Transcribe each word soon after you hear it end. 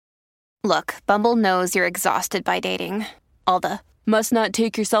Look, Bumble knows you're exhausted by dating. All the must not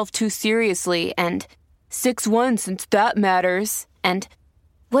take yourself too seriously and 6'1" since that matters. And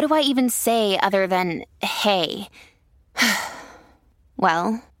what do I even say other than hey?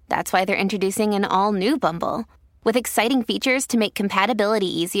 Well, that's why they're introducing an all-new Bumble with exciting features to make compatibility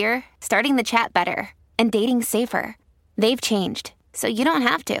easier, starting the chat better, and dating safer. They've changed, so you don't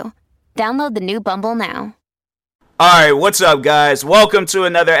have to. Download the new Bumble now. Alright, what's up guys? Welcome to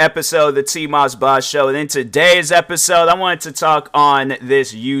another episode of the T-Moss Boss Show. And in today's episode, I wanted to talk on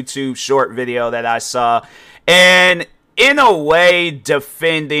this YouTube short video that I saw. And in a way,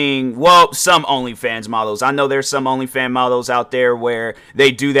 defending, well, some OnlyFans models. I know there's some OnlyFans models out there where they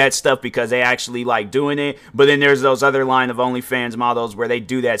do that stuff because they actually like doing it. But then there's those other line of OnlyFans models where they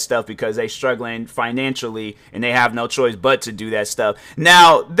do that stuff because they struggling financially and they have no choice but to do that stuff.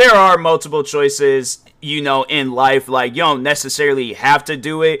 Now, there are multiple choices, you know, in life. Like, you don't necessarily have to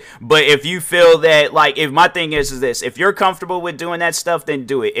do it, but if you feel that, like, if my thing is this, if you're comfortable with doing that stuff, then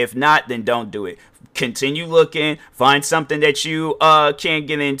do it. If not, then don't do it. Continue looking, find something that you can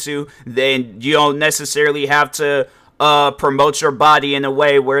get into. Then you don't necessarily have to promote your body in a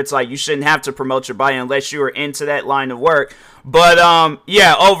way where it's like you shouldn't have to promote your body unless you are into that line of work. But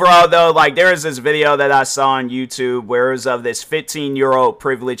yeah, overall though, like there is this video that I saw on YouTube where it was of this 15-year-old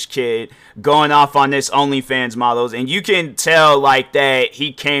privileged kid going off on this OnlyFans models, and you can tell like that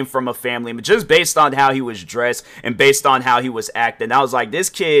he came from a family, but just based on how he was dressed and based on how he was acting, I was like, this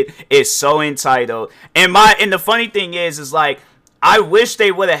kid is so entitled. And the funny thing is like I wish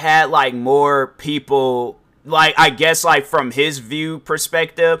they would have had like more people, like, I guess, like, from his view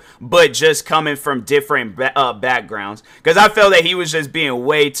perspective, but just coming from different backgrounds. Because I felt that he was just being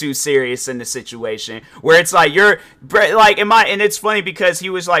way too serious in the situation. Where it's like, and it's funny because he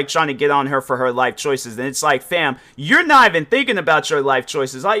was, like, trying to get on her for her life choices. And it's like, fam, you're not even thinking about your life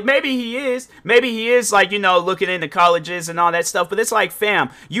choices. Like, maybe he is, like, you know, looking into colleges and all that stuff. But it's like, fam,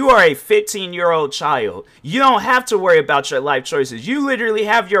 you are a 15-year-old child. You don't have to worry about your life choices. You literally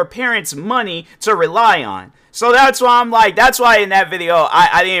have your parents' money to rely on. So that's why that's why in that video,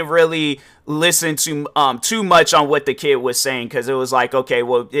 I didn't really listen to too much on what the kid was saying, because it was like, okay,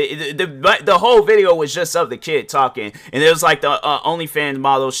 well, the whole video was just of the kid talking, and it was like the OnlyFans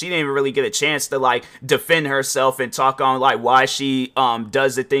model, she didn't even really get a chance to like defend herself and talk on like why she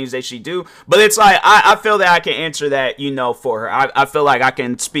does the things that she do. But it's like I feel that I can answer that, you know, for her. I feel like I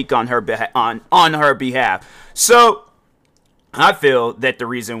can speak on her on her behalf. So I feel that the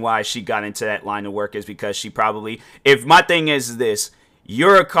reason why she got into that line of work is because she probably, if my thing is this,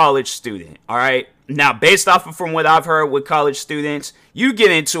 you're a college student, all right? Now, based off of from what I've heard with college students, you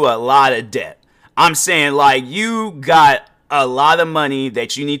get into a lot of debt. I'm saying, like, you got a lot of money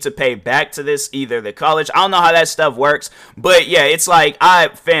that you need to pay back to this, either the college. I don't know how that stuff works, but yeah, it's like,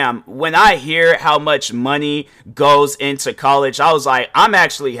 when I hear how much money goes into college, I was like, I'm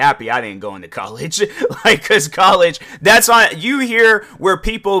actually happy I didn't go into college. Like, cause college, that's on, you hear where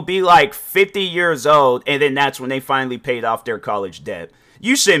people be like 50 years old and then that's when they finally paid off their college debt.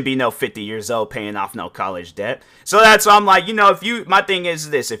 You shouldn't be no 50 years old paying off no college debt. So that's why I'm like, you know, my thing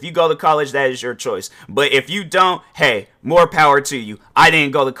is this, if you go to college, that is your choice. But if you don't, hey, more power to you. I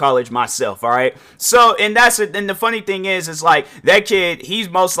didn't go to college myself, all right? So, and the funny thing is like, that kid, he's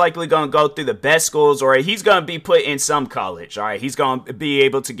most likely going to go through the best schools, or he's going to be put in some college, all right? He's going to be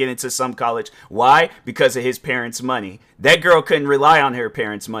able to get into some college. Why? Because of his parents' money. That girl couldn't rely on her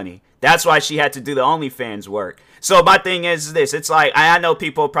parents' money. That's why she had to do the OnlyFans work. So my thing is this, it's like, I know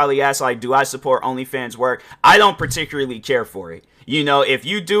people probably ask, like, do I support OnlyFans work? I don't particularly care for it. You know, if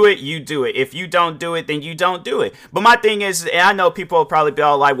you do it, you do it. If you don't do it, then you don't do it. But my thing is, and I know people will probably be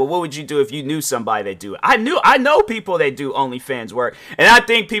all like, well, what would you do if you knew somebody that do it? I know people that do OnlyFans work. And I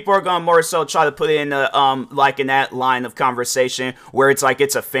think people are going to more so try to put it in like in that line of conversation where it's like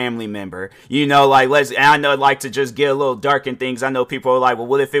it's a family member. You know, like, and I know like to just get a little dark in things. I know people are like, well,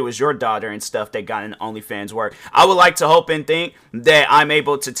 what if it was your daughter and stuff that got in OnlyFans work? I would like to hope and think that I'm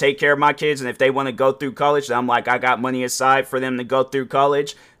able to take care of my kids, and if they want to go through college, then I'm like, I got money aside for them to go through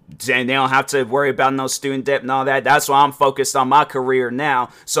college, and they don't have to worry about no student debt and all that. That's why I'm focused on my career now.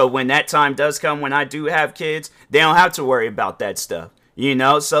 So when that time does come, when I do have kids, they don't have to worry about that stuff. You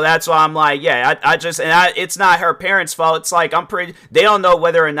know, so that's why I'm like, yeah, it's not her parents' fault. It's like, they don't know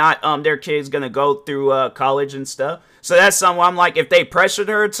whether or not their kid's gonna go through college and stuff. So that's something I'm like, if they pressured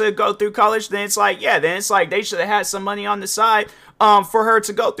her to go through college, then it's like, yeah, then it's like they should have had some money on the side for her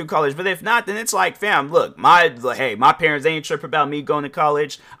to go through college. But if not, then it's like, fam, look, my parents, they ain't tripping about me going to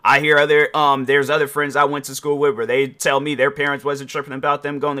college. I hear there's other friends I went to school with where they tell me their parents wasn't tripping about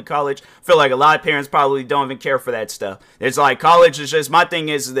them going to college. Feel like a lot of parents probably don't even care for that stuff. It's like, college is just, my thing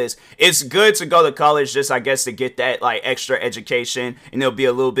is this, it's good to go to college just, I guess, to get that like extra education, and it'll be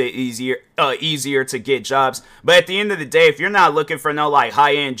a little bit easier to get jobs. But at the end of the day, if you're not looking for no like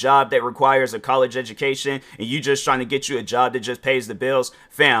high-end job that requires a college education, and you just trying to get you a job that just pays the bills,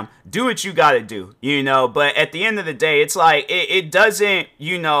 fam, do what you gotta do, but at the end of the day, it's like, it doesn't,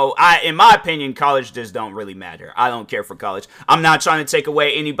 in my opinion, college just don't really matter. I don't care for college. I'm not trying to take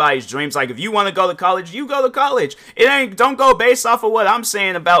away anybody's dreams. Like, if you want to go to college, you go to college. Don't go based off of what I'm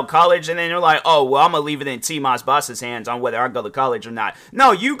saying about college, and then you're like, oh, well, I'm gonna leave it in T-Moss Boss's hands on whether I go to college or not.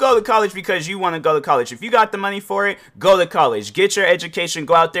 No, you go to college because you want to go to college. If you got the money for it, go to college. Get your education,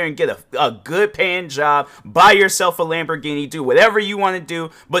 go out there and get a good paying job, buy yourself a Lamborghini, do whatever you want to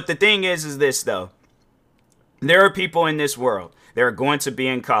do. But the thing is this though, there are people in this world, they're going to be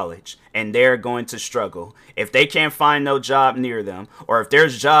in college and they're going to struggle. If they can't find no job near them, or if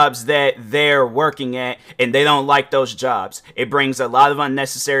there's jobs that they're working at and they don't like those jobs, it brings a lot of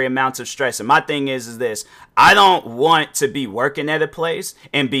unnecessary amounts of stress. And my thing is this, I don't want to be working at a place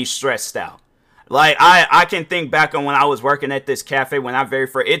and be stressed out. Like, I can think back on when I was working at this cafe when I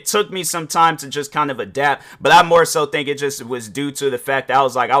it took me some time to just kind of adapt, but I more so think it just was due to the fact that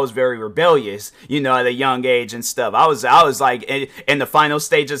I was very rebellious, at a young age and stuff. I was like in the final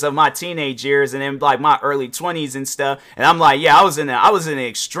stages of my teenage years and in like my early 20s and stuff. And I'm like, yeah, I was in an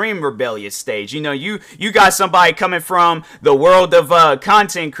extreme rebellious stage. You got somebody coming from the world of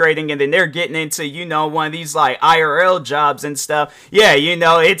content creating, and then they're getting into, one of these like IRL jobs and stuff. Yeah,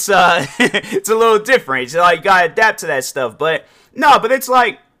 it's it's a little different. It's like, you gotta adapt to that stuff. But it's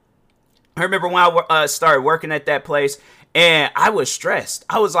like, I remember when I started working at that place, and I was stressed.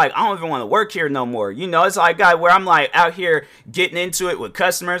 I was like, I don't even want to work here no more. It's like where I'm like out here getting into it with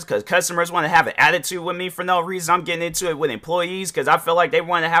customers because customers want to have an attitude with me for no reason. I'm getting into it with employees because I feel like they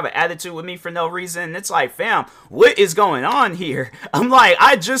want to have an attitude with me for no reason. And it's like, fam, what is going on here? I'm like,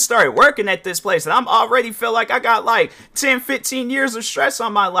 I just started working at this place and I'm already feel like I got like 10, 15 years of stress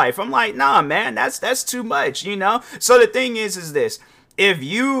on my life. I'm like, nah, man, that's too much, So the thing is this, if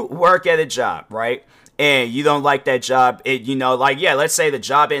you work at a job, right? And you don't like that job, let's say the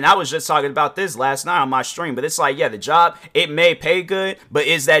job, and I was just talking about this last night on my stream, but it's like, yeah, the job, it may pay good, but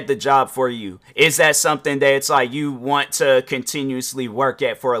is that the job for you? Is that something that it's like you want to continuously work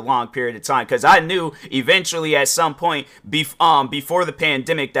at for a long period of time? Because I knew eventually at some point before the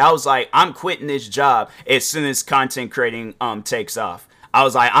pandemic that I was like, I'm quitting this job as soon as content creating takes off. I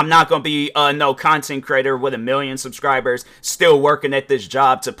was like, I'm not going to be no content creator with 1 million subscribers still working at this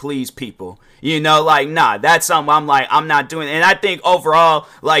job to please people. Nah, that's something I'm like, I'm not doing. And I think overall,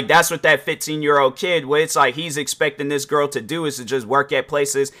 like, that's what that 15-year-old kid, what it's like he's expecting this girl to do is to just work at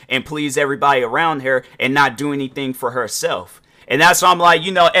places and please everybody around her and not do anything for herself. And that's why I'm like,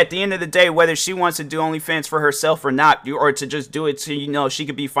 at the end of the day, whether she wants to do OnlyFans for herself or not, or to just do it to, she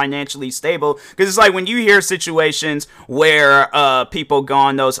could be financially stable. Because it's like when you hear situations where people go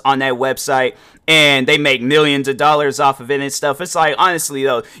on that website and they make millions of dollars off of it and stuff. It's like, honestly,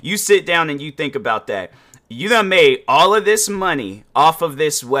 though, you sit down and you think about that. You done made all of this money off of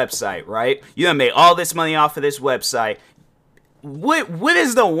this website, right? You done made all this money off of this website. What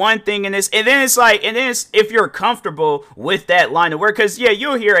is the one thing in this? And then it's like, if you're comfortable with that line of work, because yeah,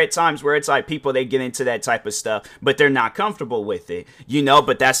 you'll hear at times where it's like people, they get into that type of stuff, but they're not comfortable with it,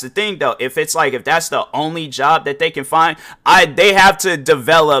 but that's the thing though. If that's the only job that they can find, they have to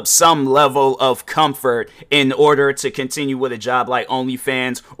develop some level of comfort in order to continue with a job like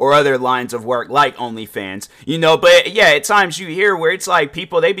OnlyFans or other lines of work like OnlyFans, but yeah, at times you hear where it's like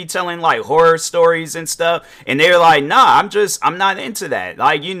people, they be telling like horror stories and stuff, and they're like, nah, I'm not into that,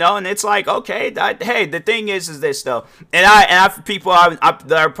 and it's like, okay, hey, the thing is this though, and I for people,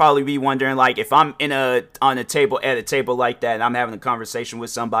 they'll probably be wondering, like, if I'm at a table like that, and I'm having a conversation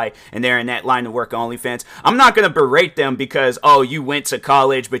with somebody, and they're in that line of work on OnlyFans, I'm not gonna berate them because, oh, you went to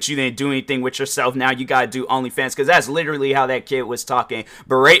college, but you didn't do anything with yourself, now you gotta do OnlyFans, because that's literally how that kid was talking,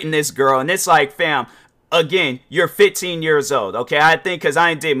 berating this girl, and it's like, fam, again, you're 15 years old, okay? I think, because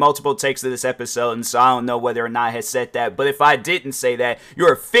I did multiple takes of this episode, and so I don't know whether or not I had said that, but if I didn't say that,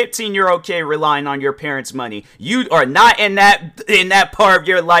 you're a 15-year-old kid relying on your parents' money. You are not in that part of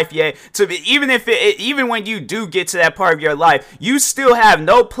your life yet, even when you do get to that part of your life, you still have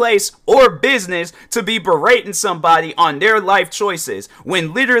no place or business to be berating somebody on their life choices,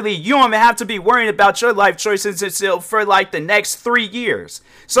 when literally you don't even have to be worrying about your life choices until for like the next 3 years.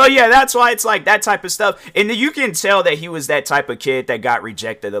 So yeah, that's why it's like that type of stuff. and you can tell that he was that type of kid that got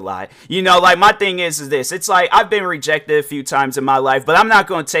rejected a lot. You know, like my thing is this. It's like I've been rejected a few times in my life, but I'm not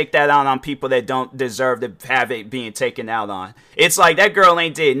going to take that out on people that don't deserve to have it being taken out on. It's like that girl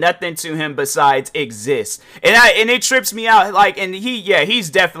ain't did nothing to him besides exist. And it trips me out. Like, and he's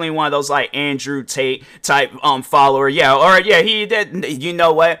definitely one of those like Andrew Tate type follower. Yeah, or yeah, he did. You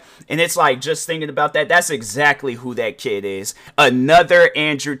know what? And it's like, just thinking about that, that's exactly who that kid is. Another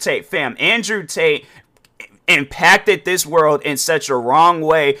Andrew Tate. Fam, Andrew Tate impacted this world in such a wrong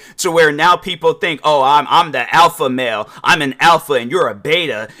way to where now people think, oh, I'm the alpha male, I'm an alpha and you're a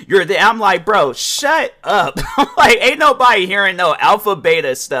beta, I'm like, bro, shut up. Like, ain't nobody hearing no alpha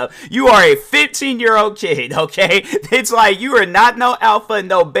beta stuff. You are a 15-year-old kid, okay? It's like, you are not no alpha,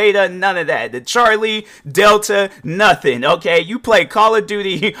 no beta, none of that. The Charlie, Delta, nothing, okay? You play Call of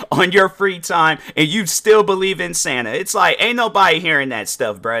Duty on your free time and you still believe in Santa. It's like, ain't nobody hearing that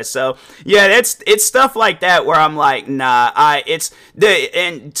stuff, bruh. So yeah, it's stuff like that where I'm like, nah, you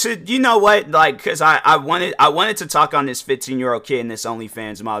know what, like, because I wanted to talk on this 15-year-old kid and this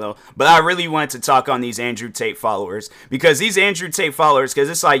OnlyFans model, but I really wanted to talk on these Andrew Tate followers, because these Andrew Tate followers, because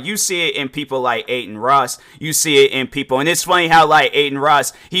it's like, you see it in people like Adin Ross, you see it in people, and it's funny how like Adin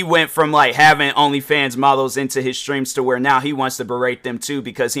Ross, he went from like having OnlyFans models into his streams to where now he wants to berate them too,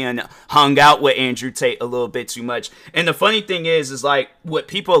 because he hung out with Andrew Tate a little bit too much. And the funny thing is like, with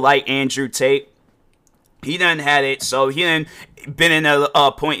people like Andrew Tate, he done had it, so he done been in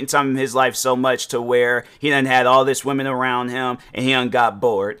a point in time in his life so much to where he done had all this women around him and he done got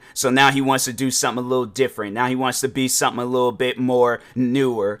bored. So now he wants to do something a little different. Now he wants to be something a little bit more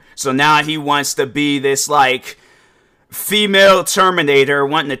newer. So now he wants to be this like female Terminator,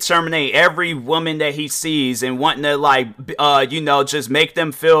 wanting to terminate every woman that he sees and wanting to like just make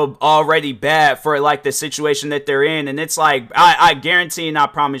them feel already bad for like the situation that they're in. And it's like, I guarantee and I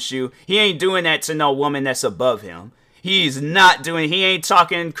promise you, he ain't doing that to no woman that's above him. He ain't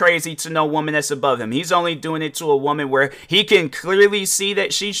talking crazy to no woman that's above him. He's only doing it to a woman where he can clearly see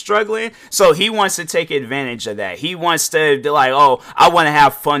that she's struggling. So he wants to take advantage of that. He wants to like, oh, I want to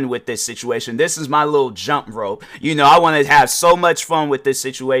have fun with this situation. This is my little jump rope. You know, I want to have so much fun with this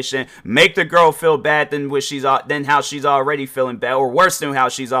situation. Make the girl feel bad than how she's already feeling bad, or worse than how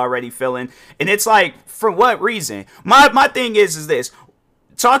she's already feeling. And it's like, for what reason? My thing is this.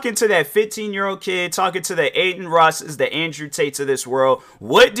 Talking to that 15-year-old kid, talking to the Adin Rosses, the Andrew Tates of this world,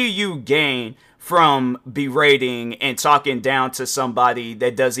 what do you gain from berating and talking down to somebody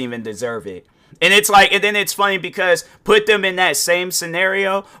that doesn't even deserve it? And it's like, and then it's funny because put them in that same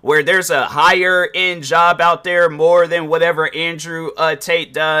scenario where there's a higher end job out there, more than whatever Andrew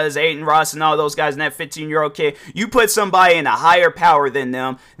Tate does, Adin Ross and all those guys, and that 15-year-old kid. You put somebody in a higher power than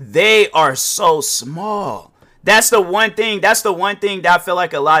them, they are so small. That's the one thing that I feel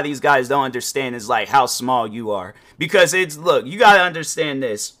like a lot of these guys don't understand, is like how small you are. Because look, you got to understand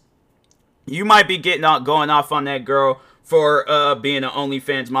this. You might be going off on that girl for being an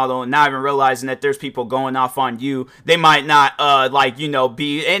OnlyFans model and not even realizing that there's people going off on you. They might not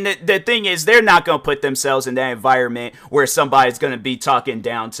be, and the thing is, they're not going to put themselves in that environment where somebody's going to be talking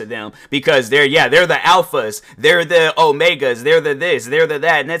down to them, because they're the alphas, they're the omegas, they're the this, they're the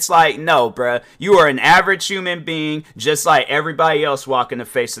that. And it's like, no, bruh, you are an average human being just like everybody else walking the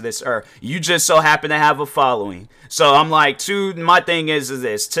face of this earth. You just so happen to have a following. So I'm like, my thing is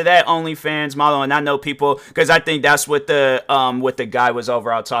this, to that OnlyFans model, and I know people, because I think that's what the guy was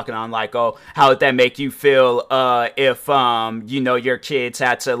overall talking on, like, oh, how would that make you feel if your kids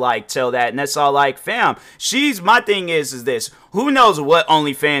had to like tell that? And that's all like, fam, my thing is this, who knows what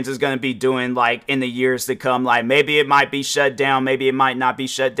OnlyFans is going to be doing like in the years to come? Like, maybe it might be shut down, maybe it might not be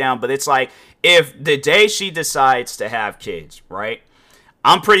shut down, but it's like, if the day she decides to have kids, right?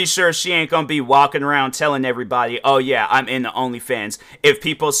 I'm pretty sure she ain't gonna be walking around telling everybody, oh yeah, I'm in the OnlyFans. If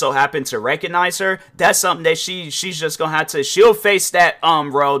people so happen to recognize her, that's something that she's just gonna have to, she'll face that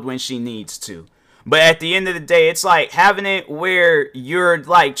road when she needs to. But at the end of the day, it's like having it where you're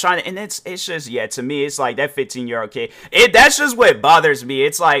like trying to, and it's just, yeah, to me, it's like that 15-year-old kid. That's just what bothers me.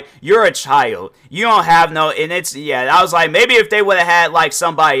 It's like, you're a child. You don't have no, and it's, yeah, I was like, maybe if they would have had like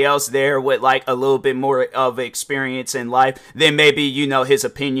somebody else there with like a little bit more of experience in life, then maybe, his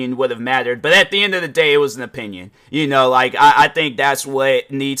opinion would have mattered. But at the end of the day, it was an opinion. Like, I think that's what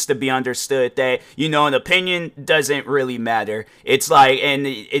needs to be understood, that, an opinion doesn't really matter. It's like, and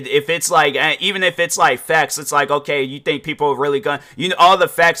if it's like, even if it's like facts, it's like, okay, you think people are really gonna, all the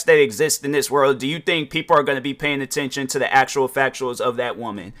facts that exist in this world, do you think people are going to be paying attention to the actual factuals of that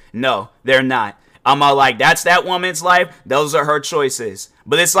woman? No, they're not. I'm all like, that's that woman's life. Those are her choices.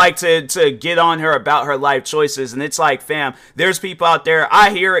 But it's like to get on her about her life choices. And it's like, fam, there's people out there.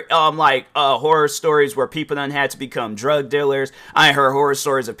 I hear horror stories where people done had to become drug dealers. I heard horror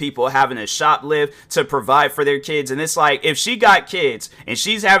stories of people having to shoplift to provide for their kids. And it's like, if she got kids and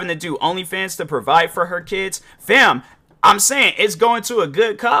she's having to do OnlyFans to provide for her kids, fam, I'm saying it's going to a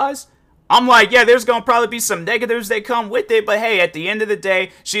good cause. I'm like, yeah, there's going to probably be some negatives that come with it. But hey, at the end of the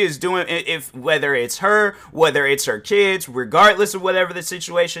day, she is doing, if whether it's her, whether it's her kids, regardless of whatever the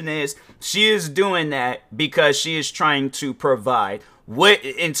situation is, she is doing that because she is trying to provide. What,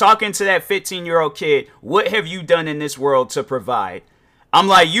 in talking to that 15-year-old kid, what have you done in this world to provide? I'm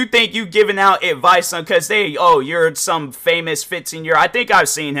like, you think you giving out advice on, because you're some famous 15-year-old. I think I've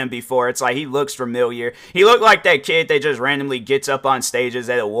seen him before. It's like, he looks familiar. He looked like that kid that just randomly gets up on stages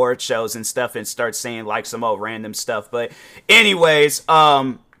at award shows and stuff and starts saying like some old random stuff. But anyways,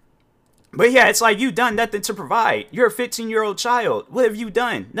 but yeah, it's like, you done nothing to provide. You're a 15-year-old child. What have you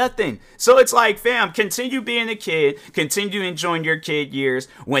done? Nothing. So it's like, fam, continue being a kid. Continue enjoying your kid years.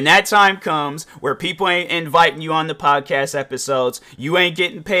 When that time comes where people ain't inviting you on the podcast episodes, you ain't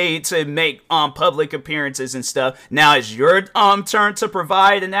getting paid to make public appearances and stuff. Now it's your turn to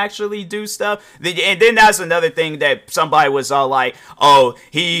provide and actually do stuff. And then that's another thing that somebody was all like, oh,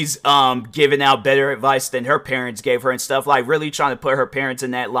 he's giving out better advice than her parents gave her and stuff. Like, really trying to put her parents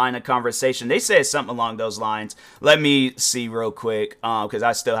in that line of conversation. They said something along those lines. Let me see real quick, because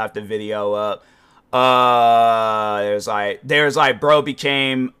I still have the video up. There's like, bro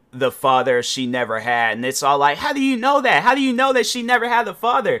became the father she never had, and it's all like, how do you know that? How do you know that she never had a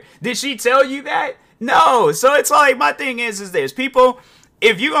father? Did she tell you that? No. So it's like, my thing is this, people,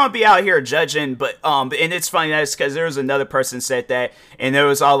 if you're gonna be out here judging, but and it's funny, that's because there was another person said that, and it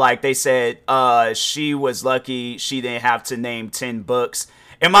was all like, they said she was lucky she didn't have to name 10 books.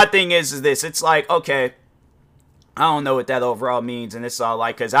 And my thing is this, it's like, okay, I don't know what that overall means, and it's all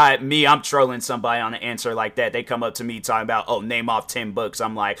like, because I'm trolling somebody on an answer like that. They come up to me talking about, oh, name off 10 books.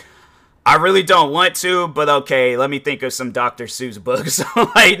 I'm like, I really don't want to, but okay, let me think of some Dr. Seuss books.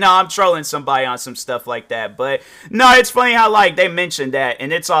 Like, no, I'm trolling somebody on some stuff like that. But no, it's funny how like they mentioned that,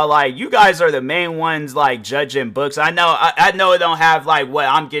 and it's all like, you guys are the main ones like judging books. I know it don't have like what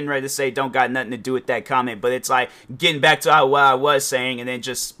I'm getting ready to say, don't got nothing to do with that comment, but it's like getting back to what I was saying, and then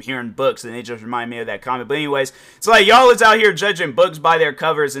just hearing books, and it just remind me of that comment. But anyways, it's like, y'all is out here judging books by their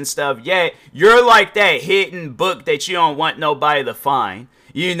covers and stuff. Yeah, you're like that hidden book that you don't want nobody to find.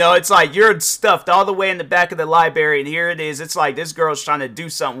 You know, it's like, you're stuffed all the way in the back of the library, and here it is. It's like, this girl's trying to do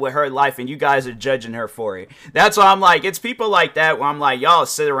something with her life, and you guys are judging her for it. That's why I'm like, it's people like that where I'm like, y'all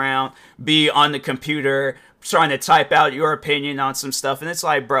sit around, be on the computer, trying to type out your opinion on some stuff, and it's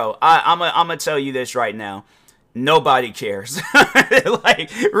like, bro, I'm gonna tell you this right now. Nobody cares. Like,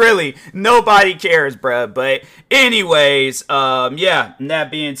 really, nobody cares, bruh. But anyways, yeah, and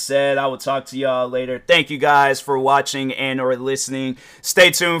that being said, I will talk to y'all later. Thank you guys for watching and or listening. Stay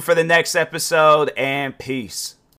tuned for the next episode, and peace.